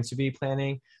I'm going to be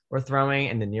planning or throwing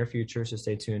in the near future, so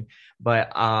stay tuned.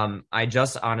 But I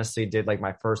just honestly did like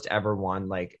my first ever one,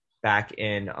 like back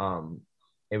in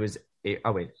it was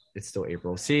oh wait, it's still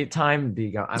April. See, time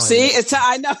be gone. See, it's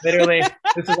I know. Literally,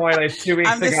 this is only like 2 weeks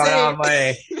I'm ago. I'm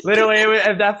like, literally,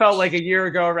 that felt like a year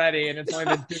ago already, and it's only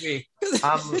been 2 weeks.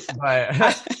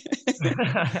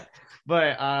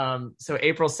 But so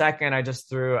April 2nd, I just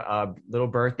threw a little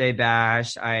birthday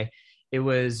bash. I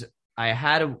did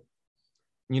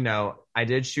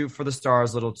shoot for the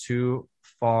stars a little too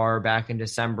far back in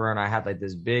December, and I had like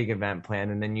this big event planned.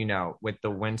 And then, with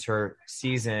the winter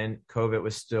season, COVID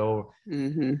was still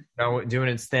doing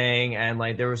its thing. And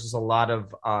like, there was just a lot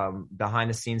of behind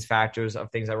the scenes factors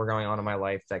of things that were going on in my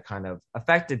life that kind of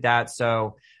affected that.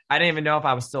 So I didn't even know if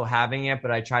I was still having it, but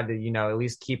I tried to, at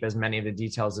least keep as many of the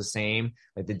details the same,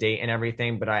 like the date and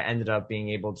everything. But I ended up being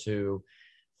able to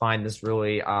find this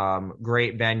really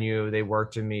great venue. They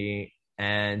worked with me,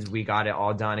 and we got it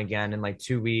all done again in like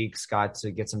 2 weeks, got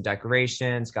to get some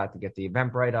decorations, got to get the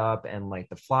Eventbrite up and like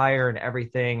the flyer and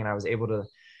everything. And I was able to,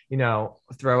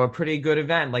 throw a pretty good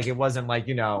event. Like, it wasn't like,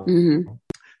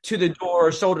 to the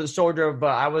door, shoulder to shoulder, but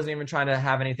I wasn't even trying to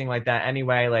have anything like that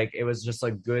anyway. Like, it was just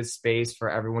a good space for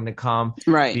everyone to come,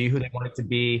 right, be who they wanted to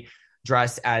be,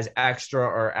 dressed as extra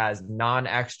or as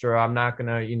non-extra. I'm not going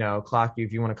to, clock you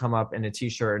if you want to come up in a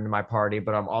t-shirt into my party,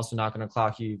 but I'm also not going to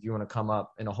clock you if you want to come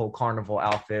up in a whole carnival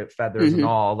outfit, feathers and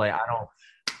all. Like,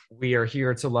 we are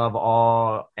here to love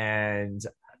all. And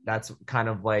that's kind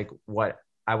of like what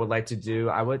I would like to do.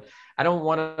 I don't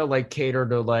want to like cater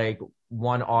to like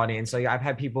one audience. Like, I've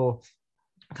had people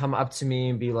come up to me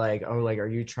and be like, oh, like, are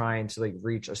you trying to like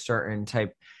reach a certain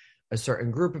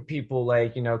group of people,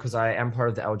 like, because I am part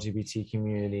of the LGBT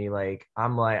community. Like,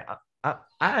 I'm like,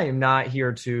 I am not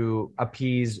here to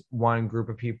appease one group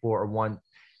of people or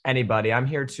anybody. I'm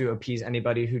here to appease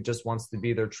anybody who just wants to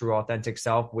be their true authentic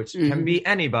self, which can be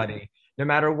anybody, no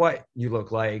matter what you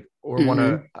look like or want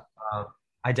to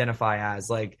identify as.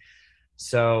 Like,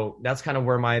 so that's kind of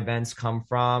where my events come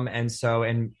from. And so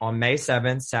on May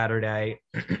 7th, Saturday,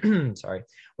 sorry,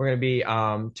 we're going to be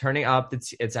turning up.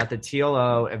 It's at the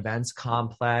TLO Events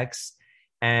Complex,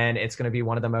 and it's going to be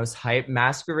one of the most hype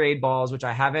masquerade balls, which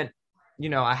I haven't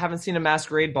seen a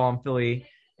masquerade ball in Philly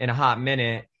in a hot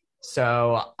minute.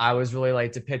 So I was really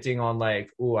like depicting on like,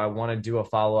 ooh, I want to do a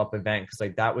follow-up event, because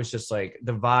like that was just like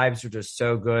the vibes were just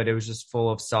so good. It was just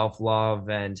full of self-love,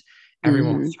 and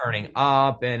everyone was turning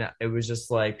up, and it was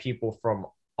just like people from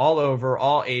all over,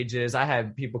 all ages. I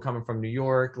had people coming from New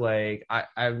York. Like,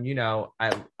 I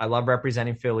love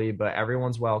representing Philly, but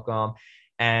everyone's welcome.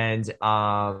 And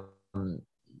so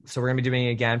we're gonna be doing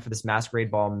it again for this masquerade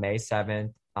ball May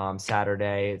 7th,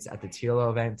 Saturday. It's at the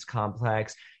TLO Events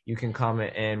Complex. You can come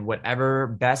in whatever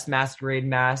best masquerade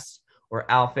mask or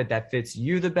outfit that fits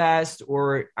you the best.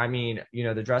 Or, I mean, you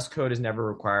know, the dress code is never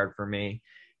required for me,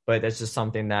 but that's just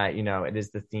something that, you know, it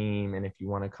is the theme. And if you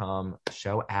want to come,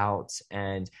 show out.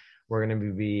 And we're going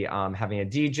to be having a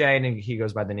DJ, and he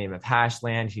goes by the name of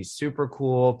Hashland. He's super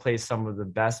cool, plays some of the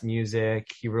best music.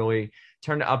 He really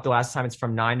turned it up the last time. It's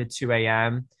from 9 to 2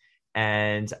 a.m.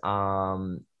 And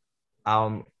I'm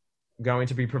going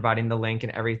to be providing the link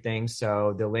and everything.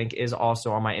 So the link is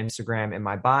also on my Instagram in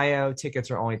my bio.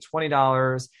 Tickets are only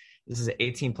 $20. This is an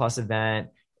 18 plus event.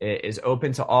 It is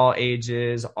open to all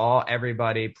ages,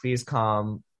 everybody. Please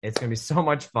come. It's going to be so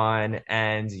much fun.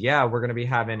 And yeah, we're going to be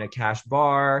having a cash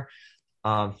bar,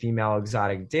 female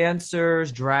exotic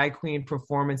dancers, drag queen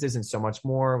performances, and so much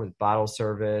more with bottle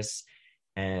service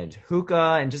and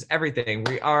hookah and just everything.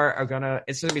 It's going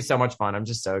to be so much fun. I'm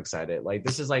just so excited. Like,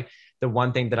 this is like the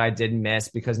one thing that I did miss,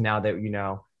 because now that, you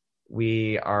know,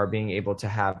 we are being able to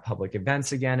have public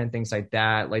events again and things like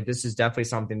that. Like, this is definitely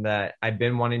something that I've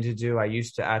been wanting to do. I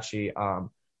used to actually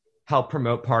help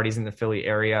promote parties in the Philly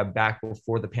area back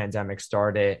before the pandemic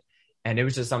started. And it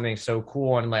was just something so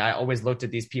cool. And like, I always looked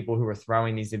at these people who were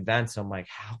throwing these events. I'm like,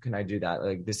 how can I do that?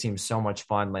 Like, this seems so much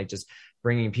fun, like just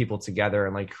bringing people together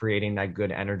and like creating that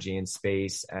good energy in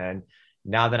space. And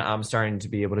now that I'm starting to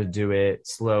be able to do it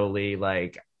slowly,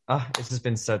 like, it's just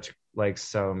been so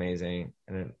amazing.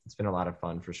 And it's been a lot of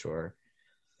fun for sure.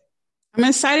 I'm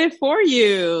excited for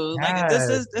you. Yes.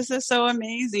 Like, this is so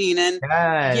amazing. And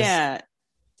yes. yeah,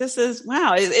 this is,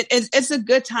 wow. It's a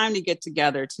good time to get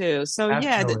together too. So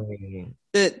Absolutely.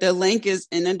 yeah, the link is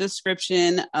in the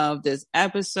description of this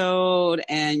episode.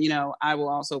 And, you know, I will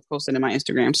also post it in my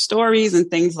Instagram stories and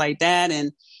things like that.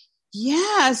 And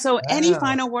yeah, so any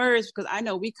final words, because I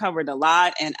know we covered a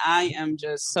lot, and I am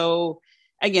just so,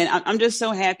 again, I'm just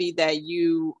so happy that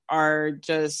you are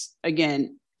just,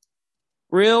 again,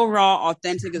 real, raw,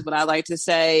 authentic is what I like to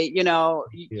say. You know,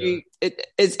 it's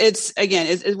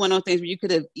one of those things where you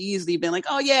could have easily been like,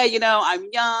 oh yeah, you know, I'm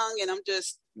young and I'm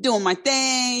just doing my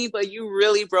thing, but you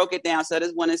really broke it down. So I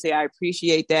just want to say I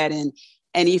appreciate that. And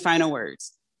any final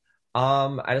words?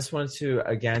 I just wanted to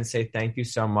again say thank you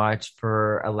so much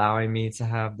for allowing me to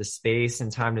have the space and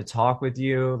time to talk with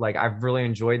you. Like, I've really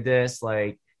enjoyed this.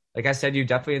 Like I said, you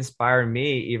definitely inspire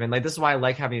me. Even like, this is why I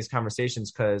like having these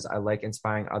conversations, because I like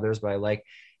inspiring others, but I like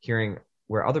hearing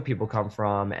where other people come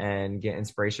from and get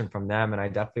inspiration from them. And I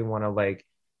definitely want to like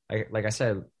I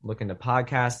said, look into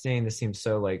podcasting. This seems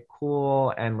so like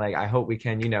cool. And like, I hope we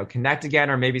can, you know, connect again,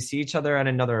 or maybe see each other at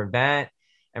another event.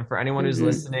 And for anyone who's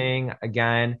listening,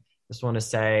 again, just want to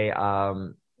say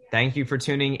thank you for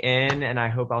tuning in. And I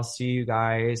hope I'll see you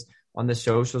guys on the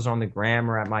socials, on the gram,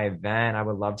 or at my event. I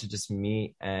would love to just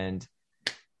meet and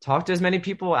talk to as many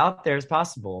people out there as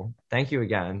possible. Thank you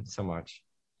again so much.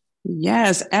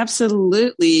 Yes,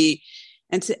 absolutely.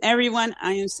 And to everyone,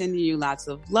 I am sending you lots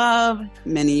of love,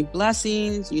 many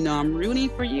blessings. You know, I'm rooting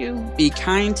for you. Be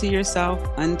kind to yourself.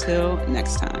 Until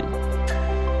next time.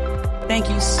 Thank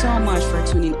you so much for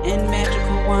tuning in,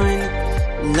 Magical One.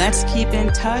 Let's keep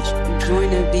in touch.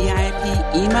 Join the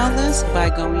VIP email list by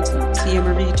going to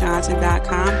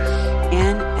tiamariejohnson.com.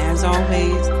 And as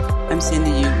always, I'm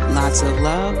sending you lots of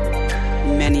love,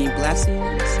 many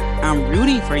blessings. I'm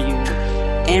rooting for you.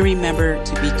 And remember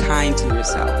to be kind to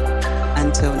yourself.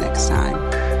 Until next time.